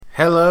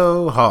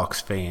Hello, Hawks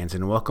fans,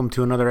 and welcome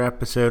to another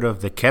episode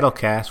of the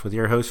Kettlecast with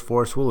your host,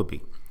 Forrest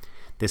Willoughby.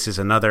 This is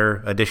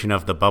another edition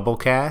of the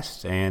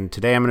Bubblecast, and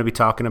today I'm going to be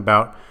talking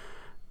about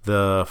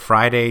the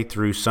Friday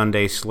through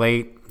Sunday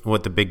slate,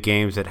 what the big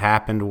games that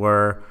happened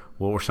were,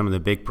 what were some of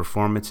the big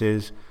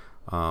performances.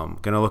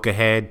 Going to look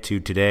ahead to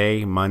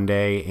today,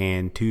 Monday,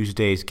 and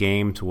Tuesday's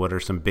games. What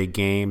are some big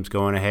games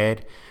going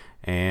ahead?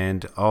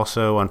 And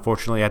also,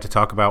 unfortunately, I had to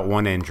talk about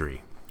one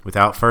injury.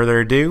 Without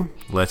further ado,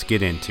 let's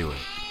get into it.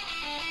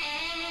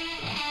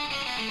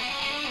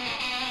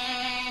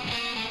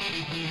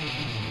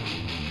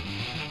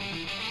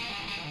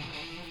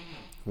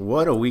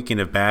 What a weekend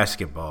of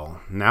basketball.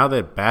 Now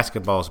that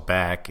basketball's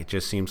back, it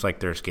just seems like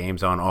there's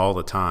games on all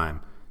the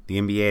time. The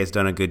NBA has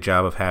done a good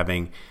job of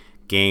having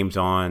games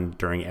on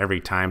during every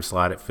time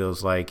slot, it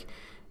feels like.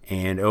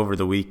 And over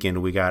the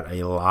weekend, we got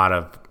a lot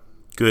of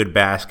good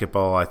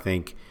basketball, I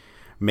think.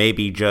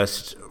 Maybe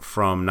just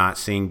from not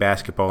seeing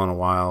basketball in a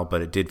while,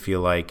 but it did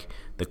feel like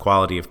the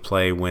quality of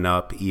play went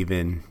up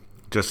even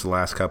just the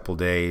last couple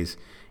days.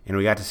 And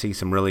we got to see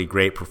some really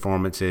great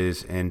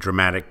performances and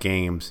dramatic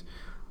games,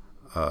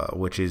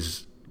 which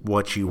is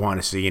what you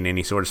want to see in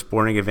any sort of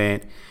sporting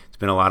event. It's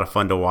been a lot of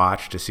fun to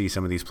watch, to see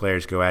some of these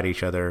players go at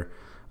each other,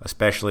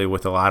 especially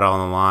with a lot on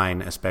the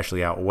line,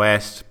 especially out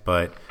west,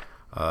 but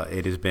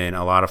it has been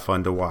a lot of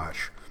fun to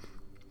watch.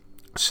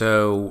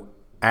 So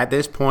at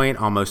this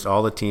point, almost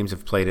all the teams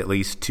have played at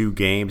least 2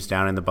 games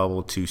down in the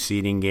bubble, 2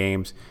 seeding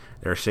games.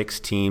 There are 6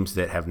 teams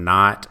that have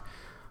not.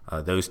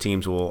 Those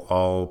teams will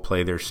all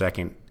play their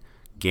second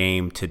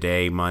game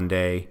today,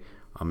 Monday,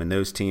 and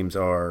those teams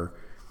are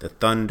the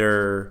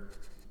Thunder,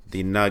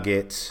 the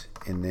Nuggets,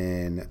 and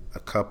then a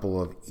couple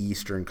of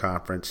Eastern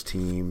Conference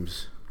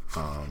teams,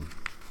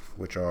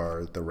 which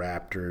are the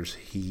Raptors,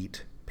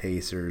 Heat,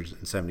 Pacers,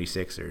 and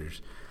 76ers.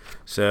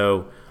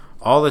 So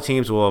all the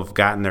teams will have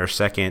gotten their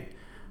second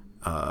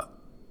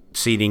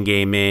seeding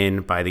game in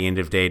by the end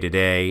of day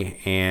today,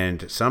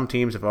 and some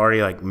teams have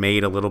already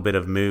made a little bit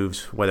of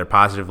moves, whether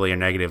positively or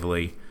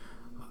negatively,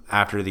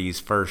 after these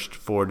first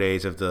 4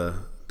 days of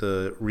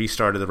the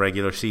restart of the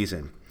regular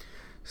season.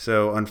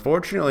 So,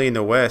 unfortunately, in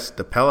the West,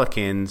 the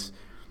Pelicans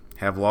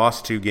have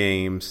lost 2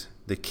 games,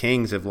 the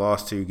Kings have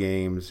lost 2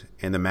 games,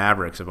 and the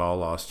Mavericks have all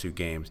lost 2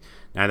 games.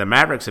 Now, the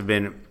Mavericks have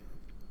been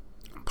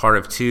part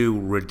of 2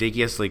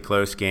 ridiculously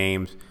close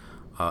games,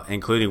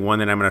 including one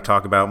that I'm going to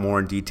talk about more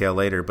in detail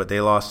later, but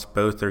they lost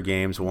both their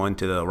games, one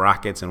to the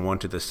Rockets and one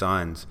to the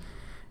Suns.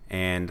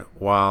 And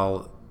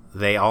while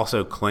they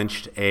also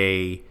clinched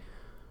a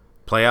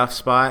playoff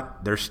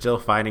spot, they're still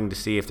fighting to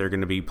see if they're going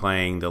to be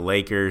playing the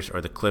Lakers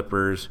or the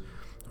Clippers,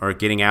 or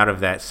getting out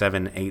of that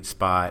 7-8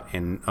 spot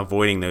and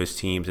avoiding those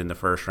teams in the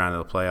first round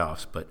of the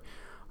playoffs. But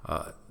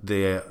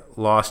the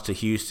loss to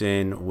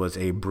Houston was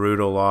a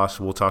brutal loss.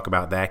 We'll talk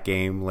about that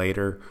game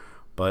later.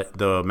 But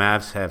the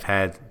Mavs have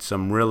had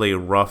some really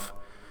rough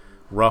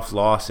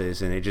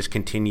losses, and it just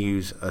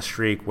continues a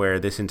streak where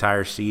this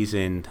entire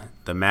season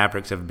the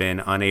Mavericks have been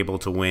unable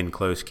to win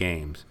close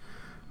games.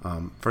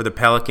 For the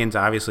Pelicans,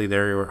 obviously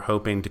they're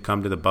hoping to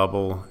come to the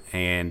bubble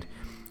and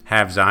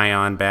have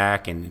Zion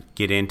back and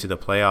get into the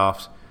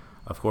playoffs.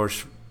 Of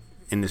course,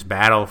 in this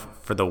battle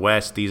for the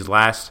West, these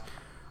last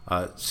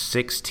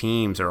 6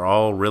 teams are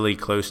all really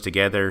close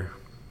together.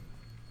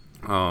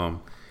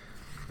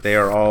 They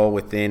are all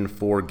within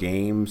 4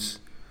 games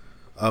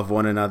of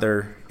one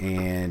another,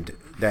 and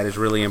that is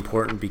really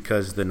important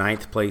because the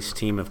 9th place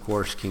team, of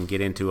course, can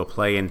get into a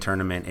play-in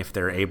tournament if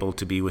they're able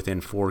to be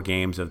within 4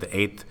 games of the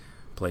 8th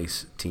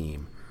place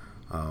team.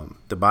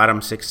 The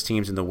bottom 6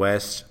 teams in the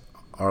West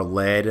are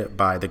led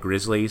by the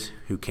Grizzlies,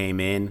 who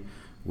came in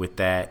with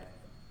that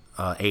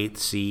 8th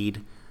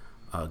seed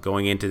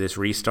going into this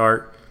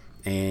restart,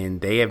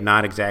 and they have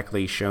not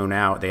exactly shown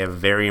out. They have a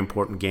very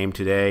important game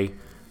today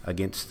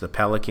against the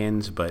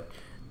Pelicans, but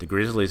the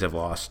Grizzlies have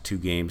lost 2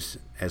 games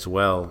as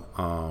well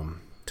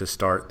to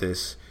start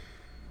this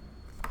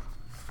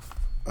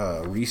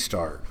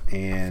restart.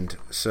 And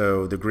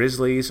so the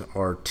Grizzlies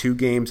are 2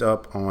 games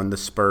up on the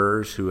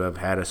Spurs, who have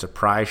had a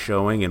surprise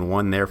showing and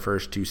won their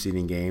first 2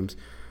 seeding games.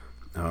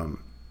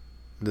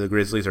 The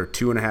Grizzlies are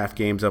 2.5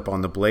 games up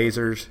on the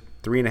Blazers,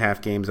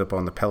 3.5 games up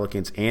on the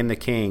Pelicans and the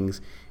Kings,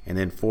 and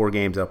then 4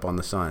 games up on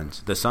the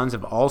Suns. The Suns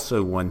have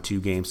also won 2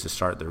 games to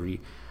start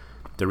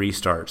the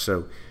restart.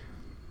 So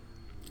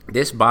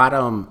this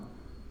bottom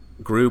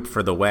group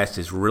for the West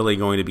is really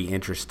going to be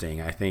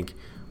interesting. I think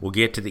we'll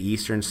get to the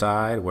Eastern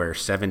side where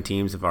 7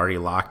 teams have already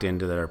locked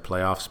into their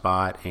playoff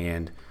spot,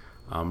 and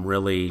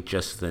really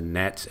just the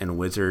Nets and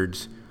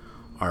Wizards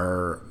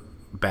are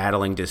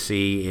battling to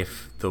see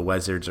if the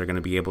Wizards are going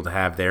to be able to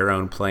have their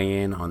own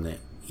play-in on the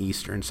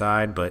Eastern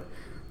side. But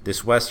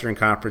this Western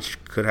Conference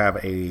could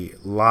have a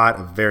lot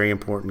of very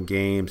important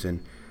games,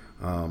 and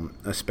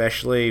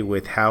especially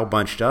with how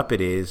bunched up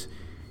it is,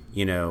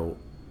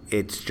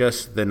 it's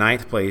just the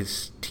 9th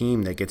place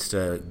team that gets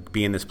to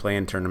be in this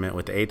play-in tournament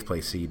with the 8th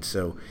place seed.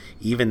 So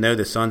even though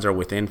the Suns are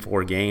within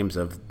 4 games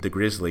of the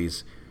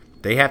Grizzlies,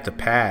 they have to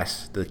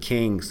pass the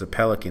Kings, the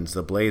Pelicans,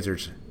 the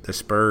Blazers, the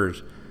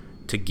Spurs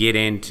to get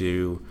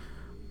into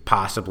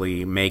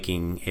possibly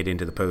making it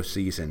into the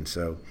postseason.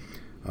 So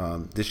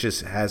this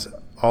just has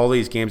all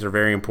these games are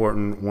very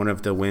important. One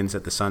of the wins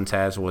that the Suns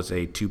has was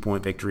a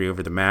 2-point victory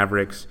over the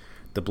Mavericks.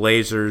 The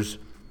Blazers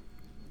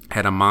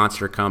had a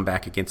monster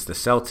comeback against the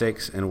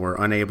Celtics and were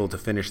unable to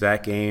finish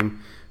that game.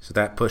 So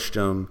that pushed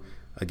them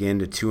again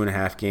to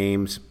 2.5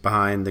 games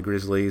behind the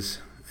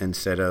Grizzlies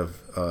instead of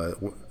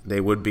they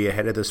would be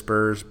ahead of the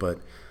Spurs, but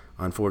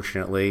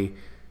unfortunately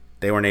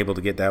they weren't able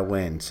to get that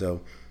win.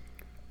 So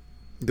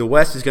the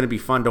West is going to be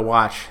fun to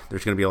watch.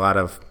 There's going to be a lot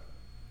of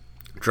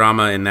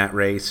drama in that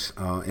race.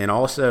 And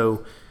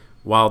also,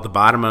 while the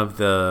bottom of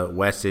the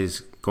West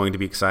is going to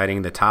be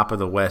exciting, the top of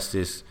the West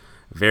is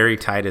very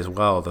tight as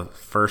well. The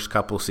first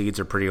couple seeds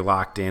are pretty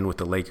locked in with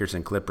the Lakers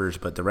and Clippers,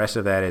 but the rest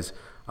of that is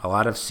a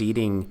lot of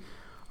seeding.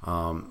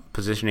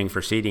 Positioning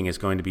for seeding is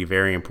going to be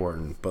very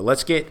important. But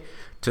let's get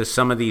to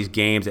some of these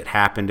games that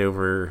happened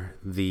over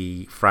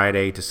the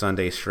Friday to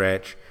Sunday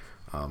stretch.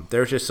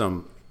 There's just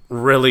some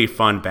really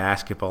fun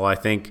basketball. I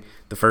think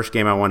the first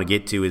game I want to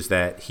get to is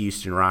that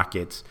Houston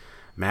Rockets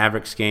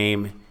Mavericks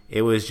game.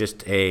 It was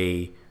just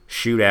a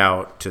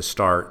shootout to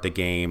start the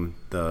game.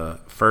 The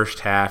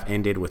first half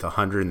ended with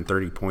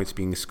 130 points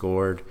being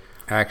scored,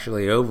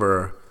 actually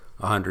over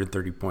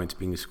 130 points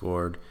being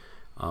scored,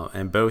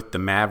 and both the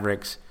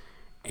Mavericks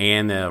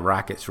and the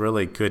Rockets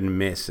really couldn't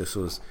miss. This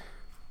was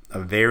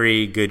a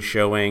very good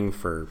showing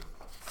for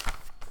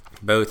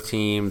both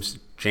teams.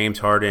 James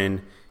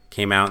Harden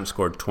came out and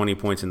scored 20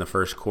 points in the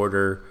first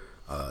quarter.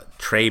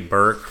 Trey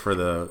Burke for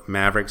the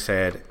Mavericks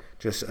had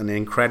just an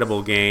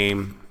incredible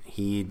game.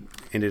 He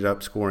ended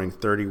up scoring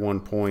 31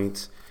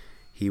 points.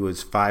 He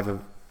was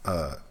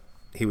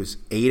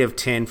 8 of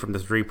 10 from the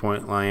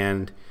 3-point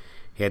line.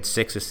 He had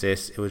 6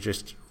 assists. It was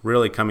just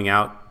really coming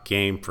out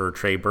game for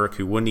Trey Burke,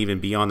 who wouldn't even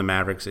be on the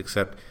Mavericks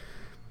except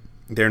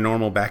their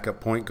normal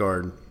backup point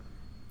guard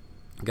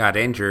got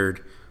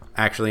injured.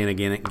 Actually, in a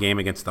game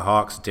against the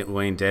Hawks,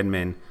 Dwayne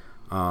Dedmon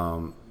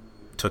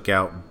took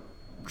out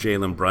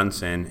Jalen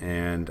Brunson,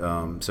 and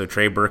so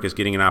Trey Burke is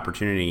getting an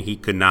opportunity. He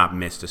could not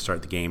miss to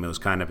start the game. It was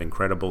kind of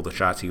incredible, the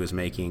shots he was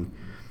making.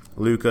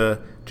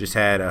 Luka just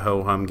had a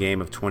ho-hum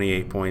game of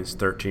 28 points,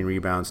 13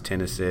 rebounds,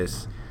 10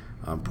 assists.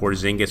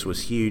 Porzingis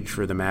was huge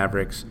for the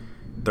Mavericks,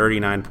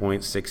 39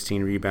 points,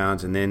 16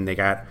 rebounds, and then they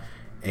got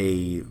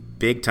a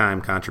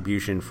big-time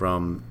contribution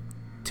from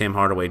Tim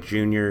Hardaway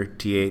Jr.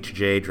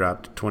 THJ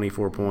dropped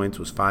 24 points,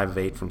 was 5 of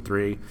 8 from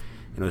 3,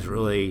 and was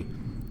really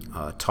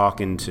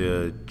talking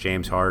to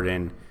James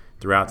Harden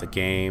throughout the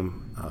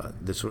game.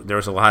 There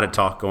was a lot of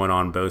talk going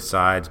on both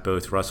sides.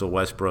 Both Russell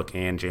Westbrook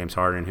and James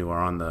Harden, who are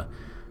on the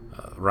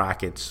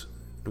Rockets,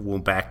 will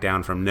back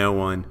down from no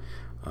one.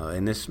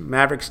 And this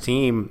Mavericks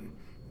team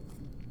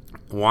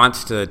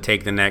wants to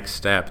take the next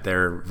step.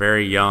 They're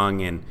very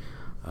young, and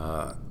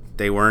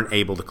they weren't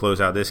able to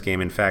close out this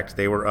game. In fact,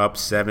 they were up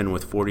 7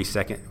 with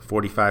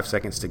 45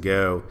 seconds to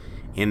go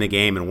in the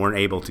game and weren't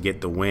able to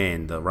get the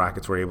win. The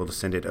Rockets were able to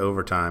send it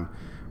overtime.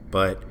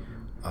 But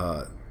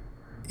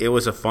it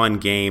was a fun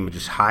game,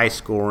 just high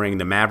scoring.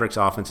 The Mavericks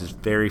offense is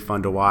very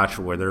fun to watch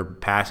where they're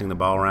passing the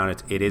ball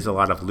around. It is a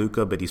lot of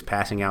Luka, but he's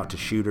passing out to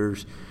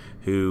shooters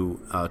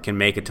who can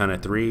make a ton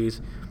of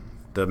threes.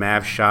 The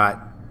Mavs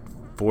shot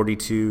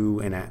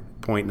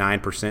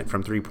 42.9%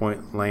 from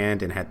three-point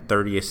land and had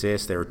 30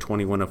 assists. They were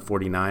 21 of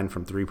 49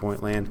 from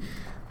three-point land.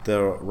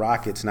 The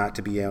Rockets, not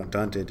to be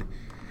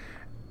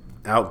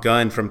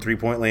outgunned from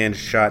three-point land,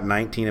 shot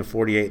 19 of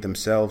 48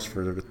 themselves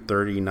for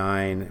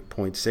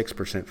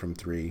 39.6% from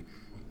three.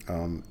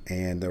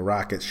 And the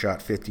Rockets shot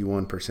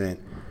 51%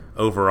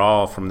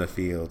 overall from the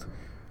field.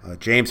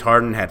 James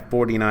Harden had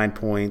 49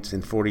 points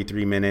in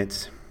 43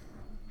 minutes.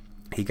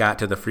 He got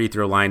to the free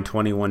throw line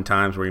 21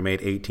 times where he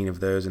made 18 of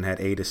those and had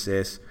 8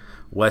 assists.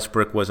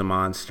 Westbrook was a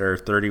monster,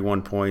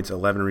 31 points,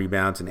 11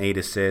 rebounds, and 8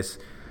 assists.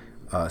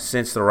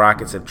 Since the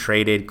Rockets have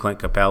traded Clint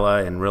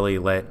Capella and really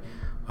let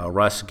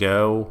Russ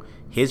go,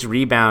 his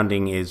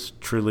rebounding is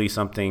truly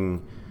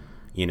something,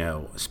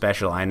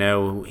 special. I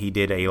know he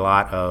did a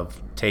lot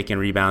of taking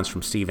rebounds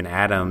from Steven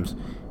Adams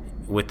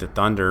with the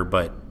Thunder,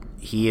 but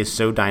he is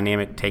so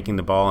dynamic taking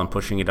the ball and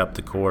pushing it up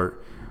the court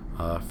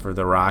for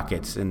the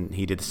Rockets, and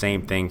he did the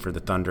same thing for the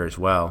Thunder as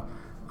well.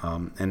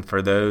 And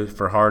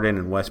for Harden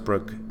and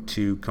Westbrook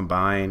to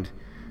combined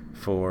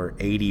for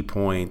 80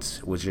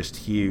 points was just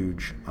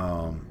huge.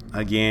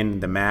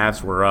 Again, the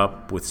Mavs were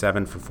up with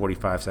 7 for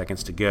 45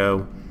 seconds to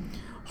go.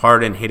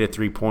 Harden hit a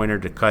three-pointer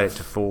to cut it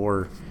to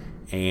 4,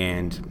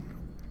 and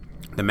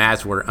the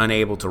Mavs were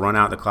unable to run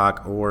out the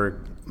clock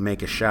or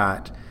make a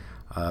shot.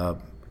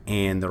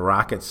 And the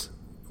Rockets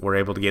were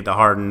able to get to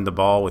Harden the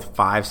ball with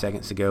 5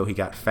 seconds to go. He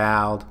got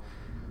fouled,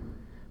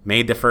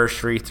 made the first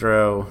free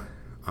throw,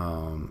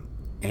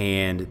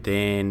 and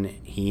then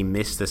he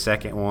missed the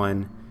second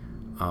one,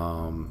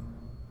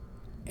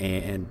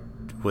 and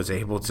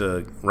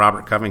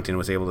Robert Covington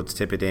was able to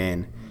tip it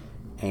in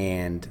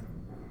and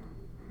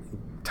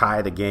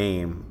tie the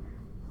game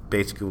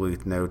basically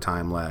with no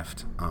time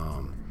left.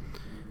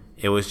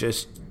 It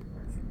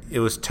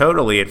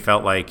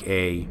felt like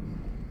a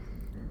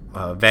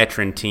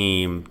veteran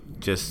team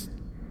just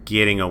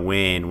getting a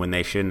win when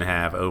they shouldn't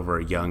have over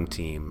a young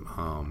team.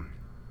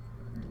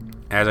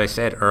 As I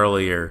said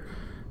earlier,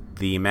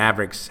 the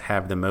Mavericks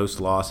have the most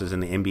losses in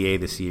the NBA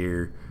this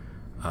year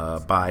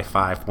by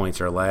 5 points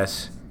or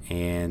less,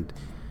 and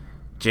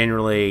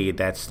generally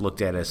that's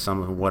looked at as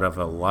somewhat of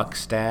a luck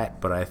stat,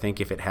 but I think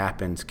if it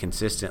happens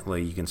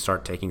consistently, you can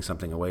start taking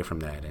something away from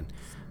that. And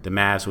the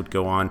Mavs would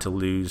go on to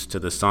lose to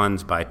the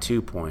Suns by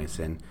 2 points,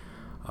 and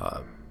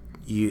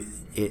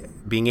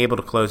being able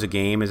to close a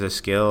game is a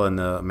skill, and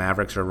the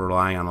Mavericks are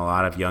relying on a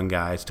lot of young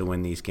guys to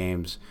win these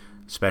games,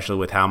 especially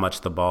with how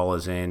much the ball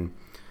is in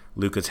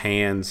Luka's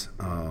hands.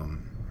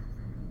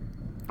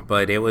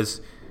 But it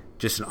was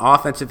just an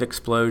offensive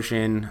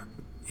explosion.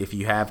 If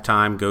you have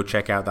time, go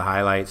check out the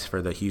highlights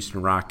for the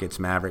Houston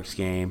Rockets-Mavericks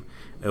game.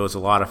 It was a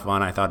lot of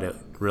fun. I thought it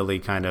really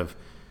kind of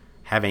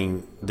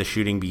having the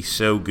shooting be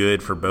so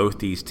good for both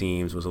these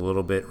teams was a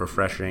little bit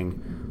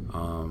refreshing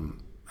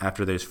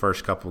after those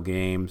first couple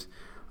games.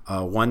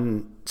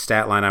 One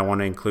stat line I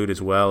want to include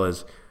as well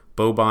is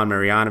Boban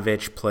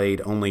Marjanovic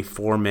played only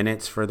 4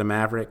 minutes for the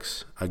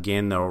Mavericks.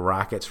 Again, the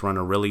Rockets run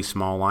a really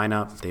small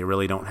lineup. They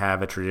really don't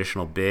have a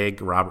traditional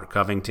big. Robert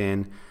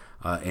Covington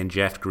and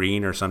Jeff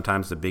Green are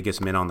sometimes the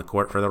biggest men on the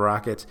court for the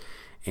Rockets.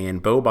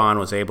 And Boban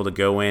was able to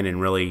go in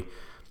and really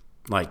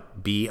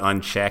be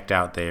unchecked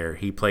out there.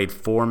 He played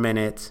 4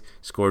 minutes,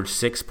 scored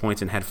 6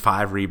 points, and had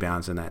 5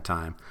 rebounds in that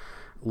time.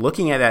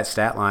 Looking at that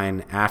stat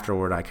line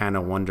afterward, I kind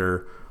of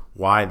wonder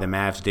why the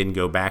Mavs didn't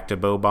go back to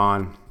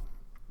Boban.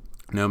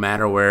 No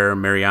matter where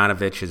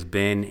Marjanovic has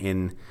been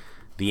in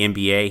the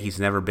NBA, he's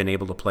never been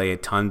able to play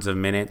tons of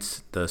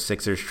minutes. The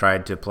Sixers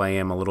tried to play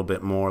him a little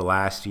bit more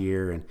last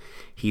year, and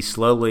he's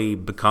slowly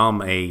become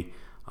an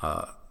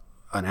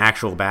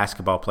actual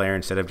basketball player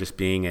instead of just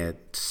being a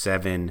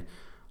 7'5"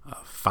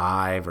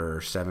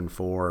 or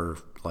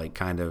 7'4",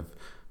 kind of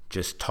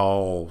just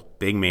tall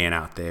big man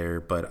out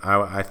there. But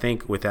I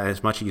think with that,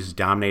 as much as he's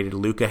dominated,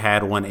 Luka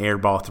had one air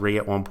ball 3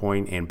 at one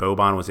point, and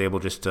Boban was able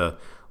just to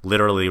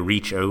literally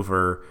reach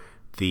over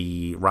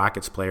the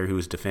Rockets player who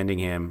was defending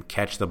him,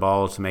 catch the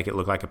ball to make it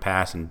look like a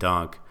pass and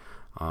dunk.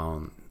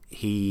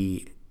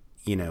 He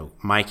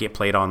might get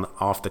played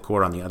off the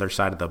court on the other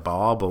side of the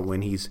ball, but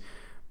when he's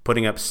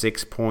putting up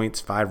 6 points,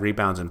 5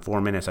 rebounds in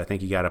 4 minutes, I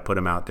think you got to put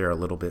him out there a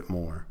little bit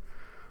more.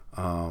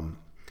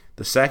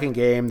 The second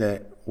game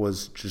that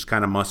was just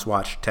kind of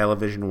must-watch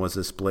television was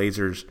this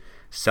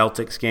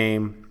Blazers-Celtics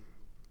game.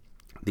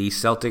 The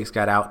Celtics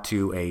got out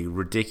to a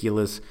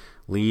ridiculous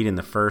lead in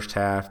the first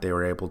half. They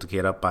were able to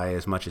get up by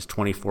as much as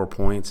 24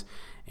 points,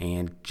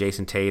 and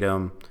Jason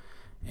Tatum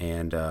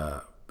and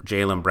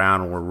Jaylen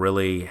Brown were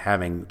really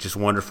having just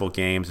wonderful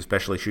games,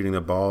 especially shooting the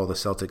ball. The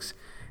Celtics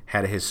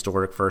had a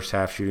historic first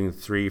half shooting the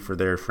 3 for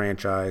their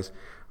franchise.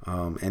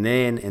 And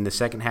then in the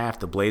second half,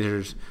 the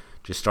Blazers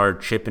just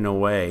started chipping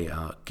away.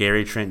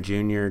 Gary Trent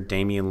Jr.,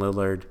 Damian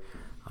Lillard,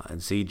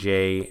 and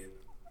C.J.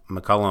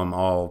 McCollum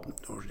all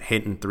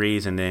hitting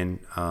threes, and then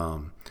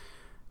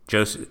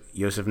Jusuf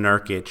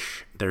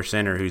Nurkic, their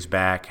center, who's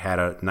back, had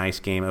a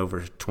nice game, over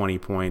 20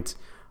 points.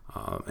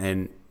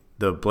 And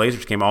the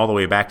Blazers came all the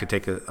way back to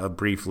take a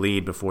brief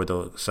lead before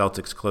the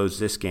Celtics closed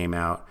this game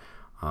out.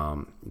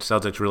 The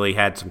Celtics really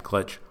had some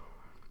clutch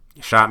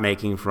shot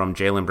making from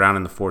Jaylen Brown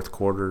in the fourth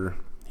quarter.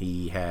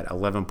 He had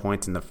 11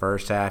 points in the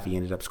first half. He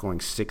ended up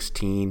scoring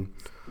 16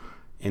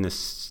 in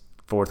the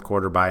fourth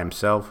quarter by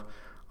himself.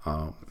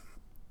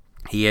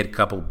 He had a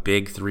couple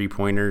big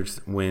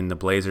three-pointers when the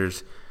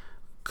Blazers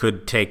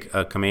could take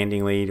a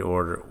commanding lead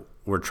or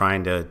were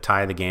trying to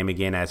tie the game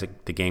again as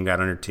the game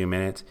got under 2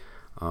 minutes.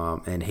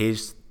 And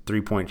his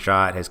three-point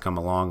shot has come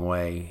a long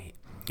way.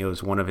 It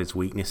was one of his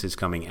weaknesses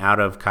coming out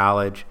of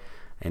college,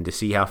 and to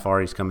see how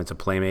far he's come as a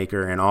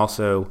playmaker, and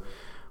also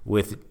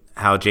with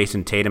how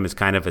Jason Tatum has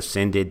kind of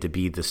ascended to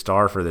be the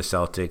star for the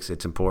Celtics,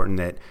 it's important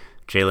that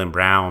Jaylen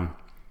Brown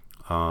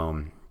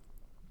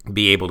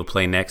be able to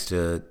play next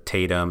to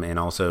Tatum and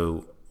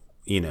also,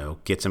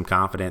 get some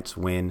confidence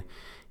when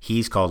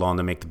he's called on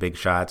to make the big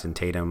shots and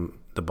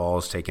the ball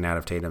is taken out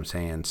of Tatum's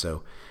hands.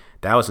 So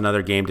that was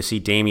another game to see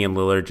Damian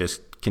Lillard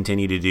just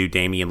continue to do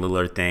Damian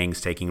Lillard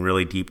things, taking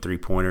really deep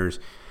three-pointers.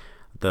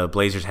 The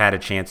Blazers had a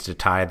chance to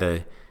tie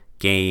the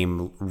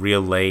game real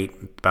late,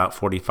 about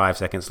 45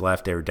 seconds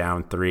left. They were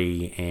down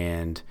 3,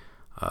 and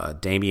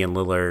Damian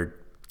Lillard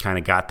kind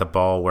of got the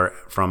ball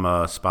from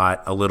a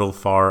spot a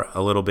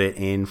little bit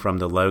in from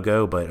the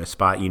logo, but a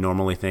spot you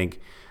normally think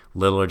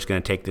Lillard's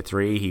going to take the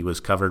 3. He was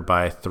covered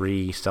by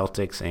 3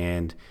 Celtics,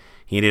 and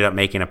he ended up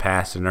making a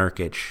pass to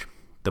Nurkic.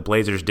 The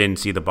Blazers didn't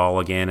see the ball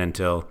again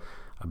until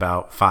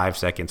about 5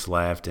 seconds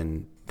left,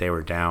 and they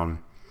were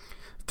down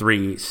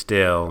 3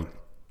 still.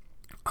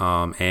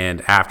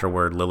 And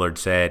afterward, Lillard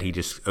said he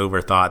just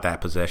overthought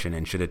that possession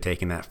and should have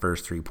taken that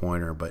first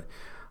three-pointer. But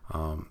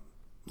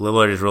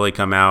Lillard has really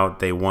come out.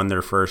 They won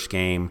their first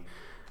game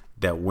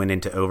that went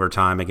into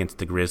overtime against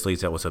the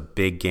Grizzlies. That was a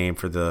big game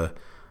for the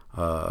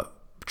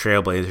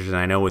Trailblazers. And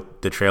I know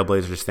what the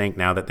Trailblazers think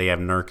now that they have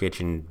Nurkic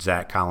and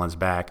Zach Collins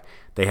back,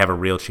 they have a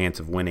real chance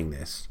of winning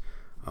this.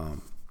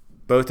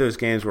 Both those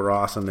games were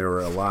awesome. There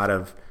were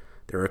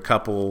a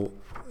couple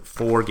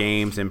 4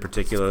 games in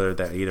particular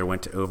that either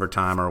went to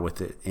overtime or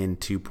within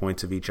 2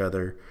 points of each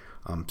other.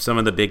 Some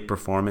of the big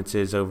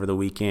performances over the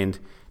weekend.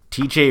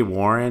 TJ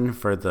Warren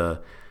for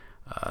the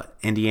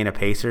Indiana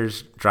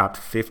Pacers dropped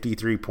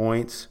 53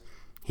 points.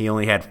 He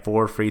only had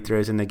 4 free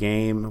throws in the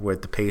game,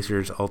 with the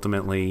Pacers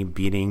ultimately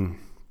beating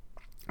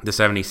the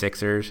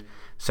 76ers.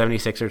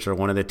 76ers are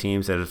one of the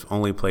teams that have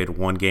only played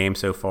 1 game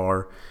so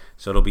far,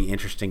 so it'll be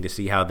interesting to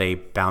see how they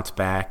bounce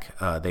back.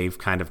 They've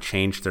kind of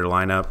changed their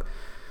lineup,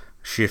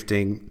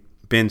 shifting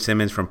Ben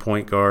Simmons from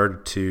point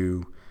guard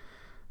to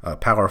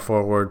power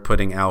forward,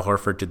 putting Al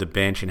Horford to the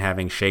bench, and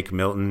having Shake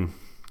Milton,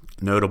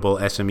 notable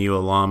SMU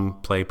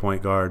alum, play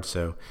point guard.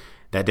 So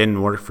that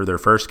didn't work for their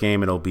first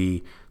game. It'll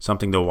be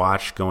something to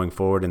watch going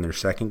forward in their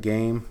second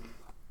game.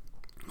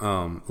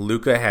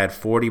 Luka had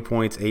 40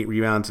 points, 8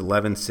 rebounds,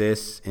 11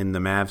 assists in the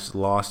Mavs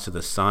loss to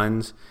the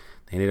Suns.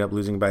 They ended up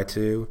losing by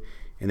 2.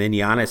 And then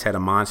Giannis had a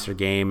monster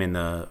game in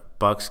the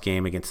Bucks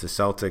game against the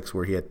Celtics,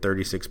 where he had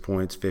 36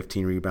 points,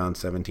 15 rebounds,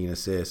 17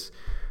 assists.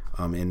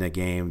 In the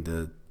game,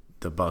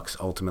 the Bucks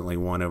ultimately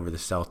won over the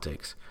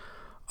Celtics.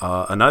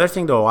 Another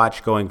thing to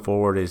watch going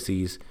forward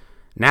is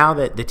now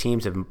that the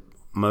teams have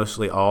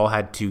mostly all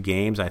had 2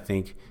 games, I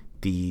think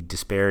the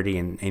disparity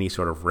in any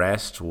sort of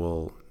rest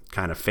will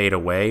kind of fade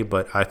away.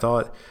 But I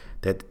thought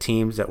that the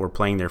teams that were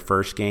playing their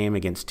first game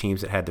against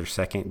teams that had their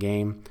second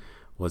game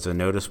was a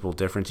noticeable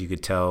difference. You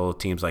could tell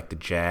teams like the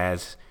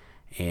Jazz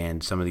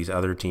and some of these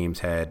other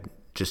teams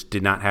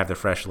did not have the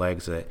fresh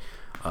legs that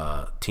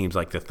teams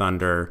like the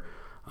Thunder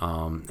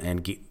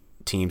and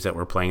teams that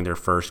were playing their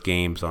first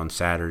games on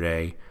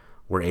Saturday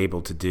were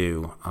able to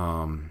do.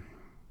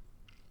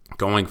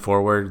 Going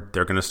forward,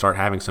 they're going to start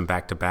having some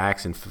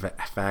back-to-backs. In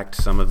fact,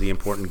 some of the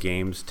important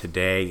games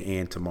today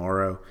and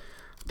tomorrow.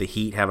 The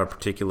Heat have a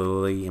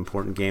particularly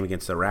important game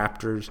against the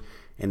Raptors,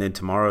 and then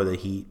tomorrow the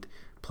Heat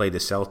play the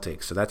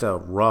Celtics. So that's a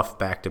rough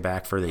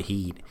back-to-back for the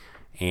Heat,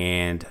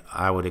 and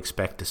I would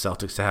expect the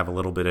Celtics to have a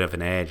little bit of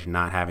an edge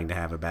not having to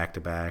have a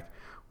back-to-back,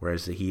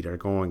 whereas the Heat are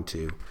going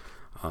to.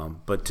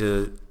 But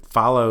to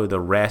follow the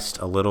rest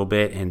a little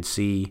bit and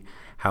see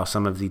how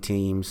some of the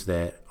teams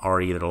that are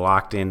either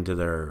locked into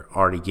they're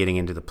already getting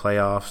into the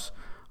playoffs,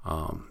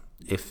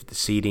 if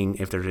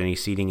there's any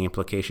seeding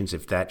implications,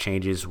 if that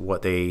changes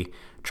what they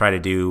try to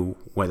do,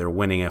 whether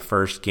winning a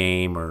first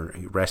game or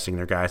resting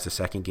their guys the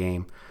second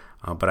game.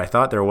 But I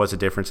thought there was a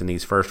difference in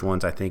these first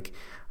ones. I think,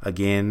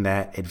 again,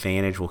 that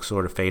advantage will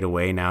sort of fade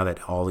away now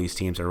that all these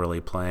teams are really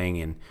playing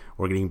and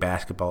we're getting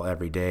basketball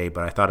every day.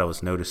 But I thought it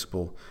was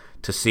noticeable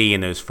to see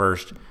in those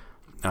first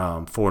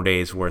 4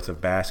 days worth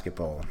of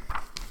basketball.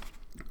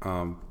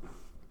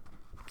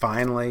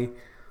 Finally,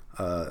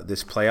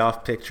 this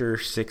playoff picture,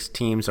 6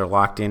 teams are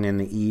locked in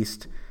the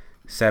East,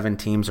 7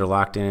 teams are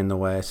locked in the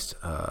West.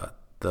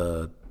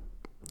 The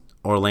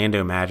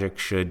Orlando Magic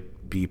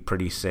should be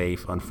pretty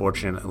safe.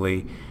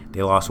 Unfortunately,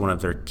 they lost one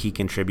of their key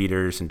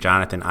contributors, and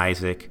Jonathan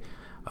Isaac,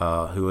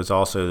 who was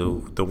also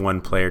the one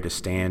player to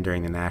stand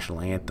during the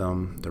national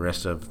anthem. The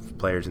rest of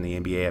players in the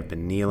NBA have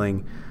been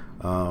kneeling,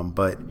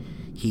 but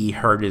he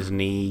hurt his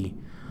knee.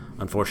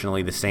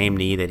 Unfortunately, the same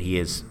knee that he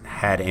has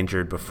had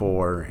injured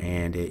before,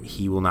 and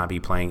he will not be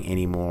playing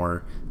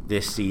anymore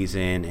this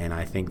season, and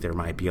I think there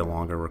might be a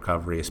longer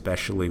recovery,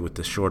 especially with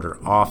the shorter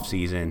off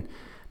season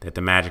that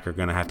the Magic are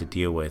going to have to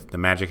deal with. The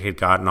Magic had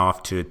gotten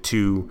off to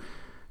two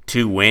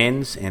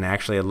wins, and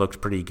actually it looked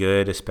pretty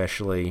good,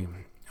 especially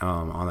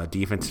on the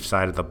defensive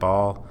side of the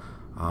ball.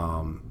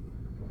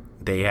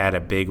 They had a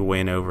big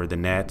win over the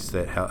Nets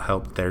that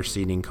helped their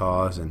seeding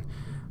cause, and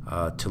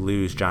to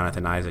lose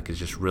Jonathan Isaac is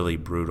just really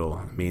brutal.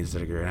 It means that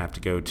you're going to have to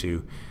go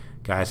to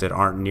guys that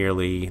aren't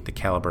nearly the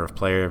caliber of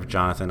player of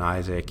Jonathan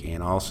Isaac,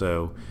 and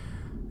also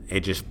it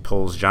just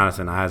pulls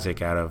Jonathan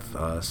Isaac out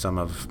of some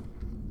of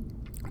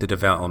the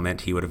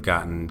development he would have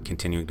gotten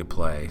continuing to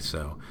play.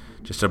 So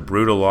just a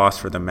brutal loss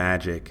for the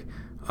Magic.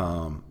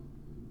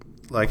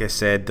 Like I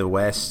said, the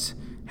West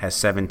has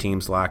 7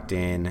 teams locked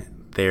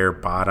in. Their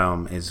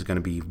bottom is going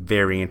to be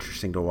very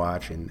interesting to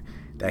watch, and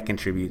that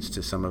contributes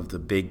to some of the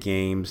big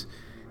games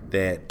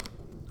that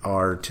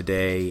are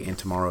today and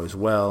tomorrow as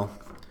well.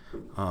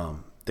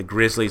 The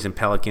Grizzlies and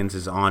Pelicans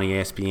is on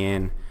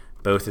ESPN.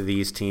 Both of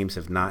these teams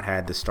have not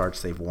had the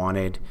starts they've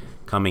wanted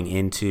coming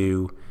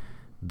into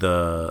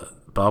the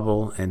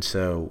bubble, and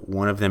so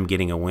one of them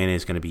getting a win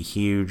is going to be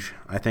huge.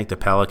 I think the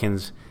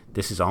Pelicans,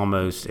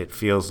 it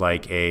feels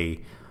like a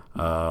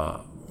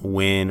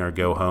win or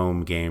go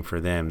home game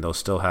for them. They'll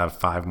still have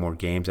 5 more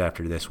games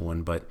after this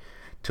one, but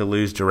to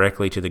lose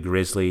directly to the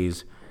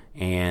Grizzlies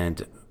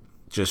and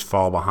just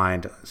fall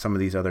behind some of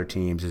these other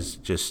teams is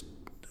just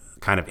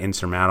kind of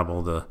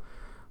insurmountable. The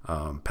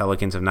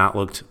Pelicans have not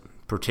looked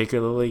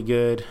particularly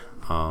good.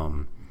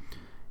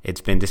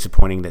 It's been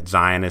disappointing that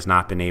Zion has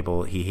not been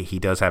able. He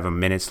does have a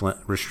minutes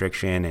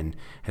restriction and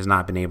has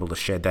not been able to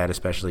shed that,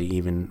 especially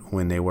even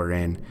when they were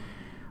in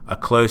a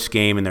close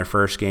game in their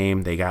first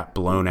game. They got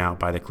blown out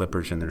by the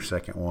Clippers in their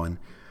second one,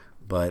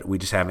 but we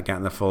just haven't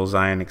gotten the full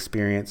Zion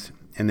experience.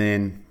 And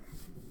then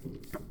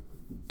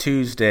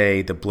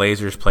Tuesday, the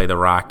Blazers play the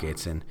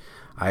Rockets, and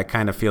I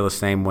kind of feel the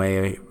same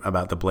way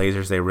about the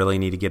Blazers. They really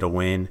need to get a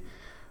win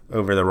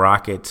over the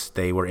Rockets.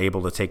 They were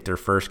able to take their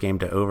first game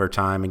to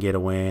overtime and get a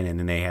win, and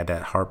then they had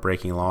that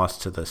heartbreaking loss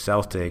to the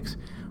Celtics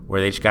where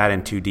they just got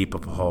in too deep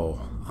of a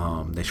hole.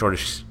 They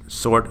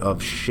sort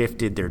of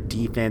shifted their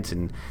defense,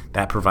 and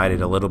that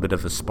provided a little bit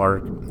of a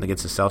spark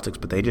against the Celtics,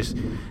 but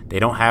they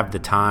don't have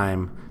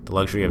the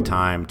luxury of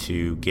time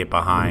to get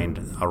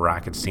behind a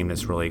Rockets team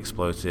that's really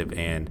explosive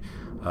and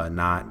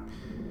not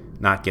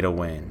get a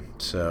win.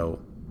 So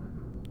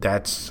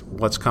that's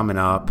what's coming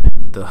up.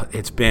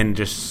 It's been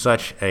just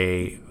such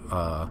a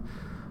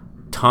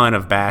ton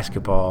of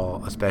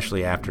basketball,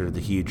 especially after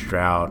the huge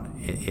drought.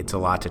 It's a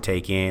lot to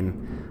take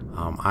in.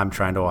 I'm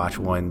trying to watch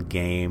one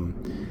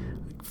game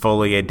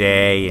fully a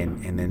day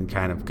and then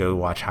kind of go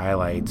watch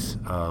highlights.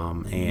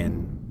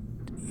 And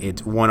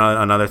it's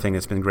another thing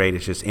that's been great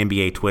is just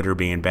NBA Twitter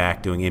being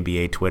back, doing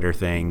NBA Twitter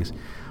things,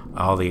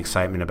 all the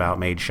excitement about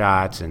made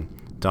shots and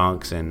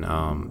dunks, and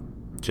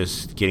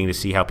just getting to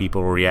see how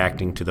people were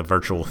reacting to the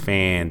virtual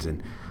fans.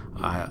 And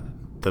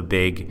the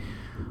big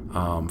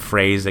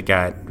phrase that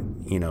got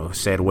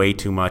said way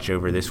too much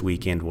over this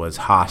weekend was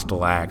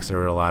hostile acts. There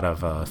were a lot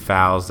of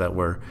fouls that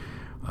were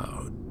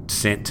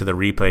sent to the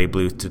replay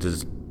booth to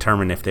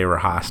determine if they were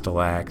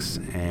hostile acts,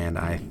 and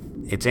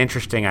it's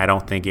interesting. I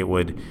don't think it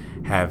would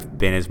have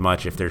been as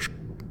much if there's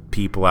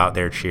people out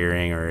there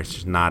cheering or it's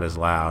just not as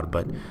loud,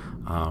 but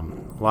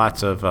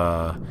lots of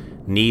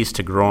knees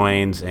to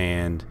groins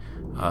and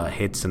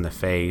hits in the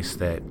face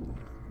that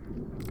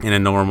in a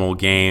normal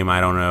game,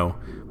 I don't know.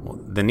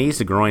 The knees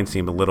to groins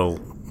seemed a little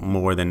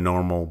more than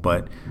normal,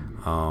 but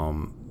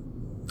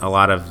a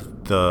lot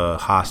of the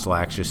hostile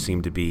acts just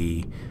seem to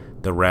be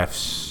the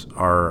refs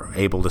are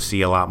able to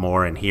see a lot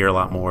more and hear a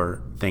lot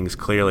more things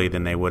clearly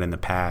than they would in the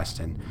past.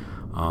 And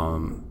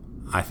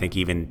I think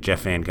even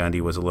Jeff Van Gundy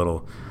was a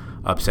little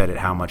upset at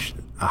how much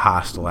a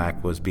hostile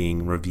act was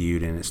being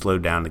reviewed, and it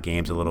slowed down the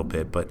games a little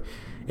bit. But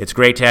it's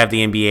great to have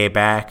the NBA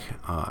back.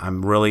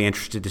 I'm really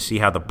interested to see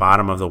how the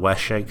bottom of the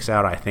West shakes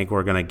out. I think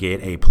we're going to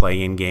get a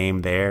play-in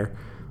game there.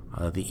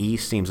 The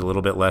East seems a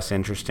little bit less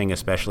interesting,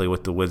 especially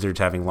with the Wizards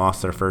having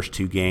lost their first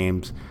two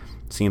games.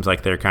 Seems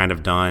like they're kind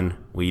of done.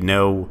 We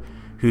know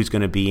who's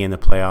going to be in the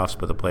playoffs,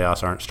 but the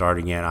playoffs aren't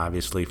starting yet,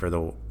 obviously, for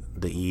the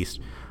East.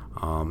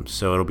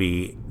 So it'll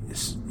be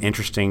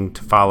interesting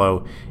to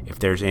follow if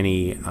there's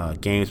any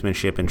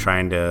gamesmanship in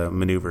trying to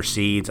maneuver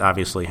seeds.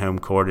 Obviously, home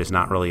court is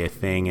not really a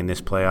thing in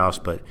this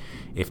playoffs, but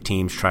if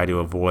teams try to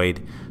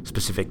avoid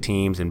specific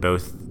teams in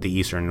both the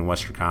Eastern and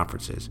Western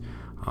conferences.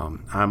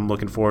 I'm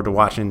looking forward to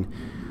watching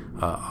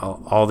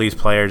all these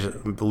players.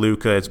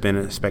 Luka has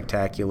been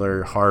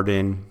spectacular.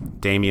 Harden,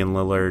 Damian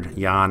Lillard,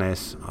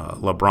 Giannis,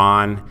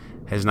 LeBron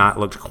has not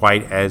looked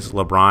quite as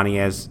LeBron-y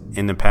as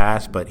in the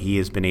past, but he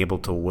has been able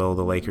to will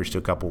the Lakers to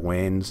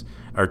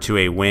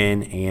a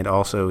win, and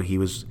also he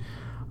was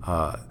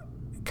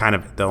kind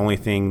of the only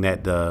thing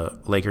that the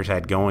Lakers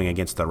had going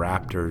against the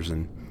Raptors,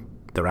 and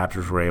the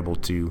Raptors were able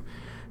to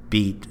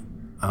beat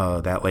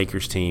that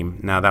Lakers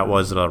team. Now, that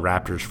was the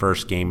Raptors'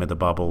 first game of the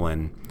bubble,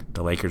 and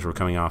the Lakers were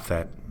coming off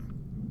that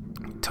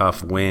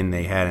tough win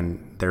they had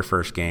in their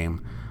first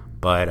game.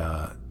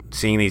 But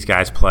seeing these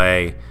guys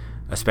play,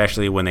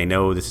 especially when they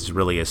know this is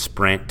really a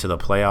sprint to the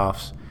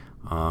playoffs,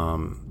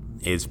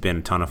 it's been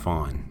a ton of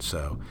fun.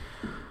 So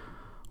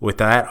with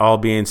that all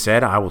being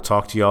said, I will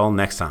talk to you all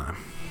next time.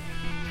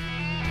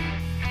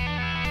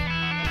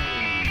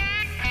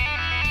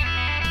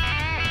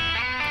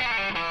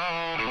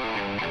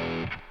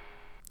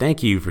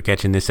 Thank you for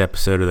catching this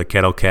episode of the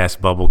Kettlecast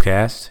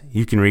Bubblecast.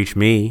 You can reach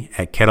me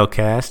at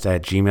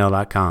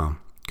kettlecast@gmail.com.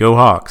 Go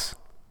Hawks!